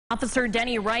Officer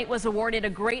Denny Wright was awarded a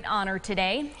great honor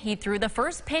today. He threw the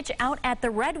first pitch out at the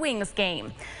Red Wings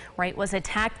game. Wright was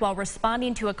attacked while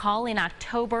responding to a call in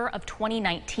October of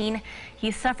 2019. He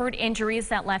suffered injuries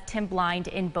that left him blind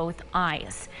in both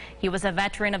eyes. He was a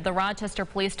veteran of the Rochester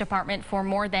Police Department for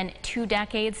more than 2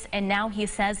 decades, and now he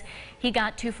says he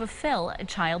got to fulfill a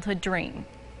childhood dream.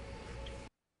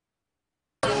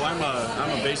 So I'm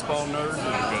a baseball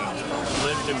nerd.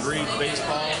 Lived and breathed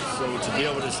baseball, so to be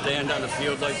able to stand on the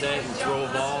field like that and throw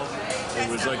a ball,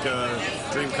 it was like a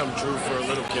dream come true for a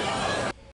little kid.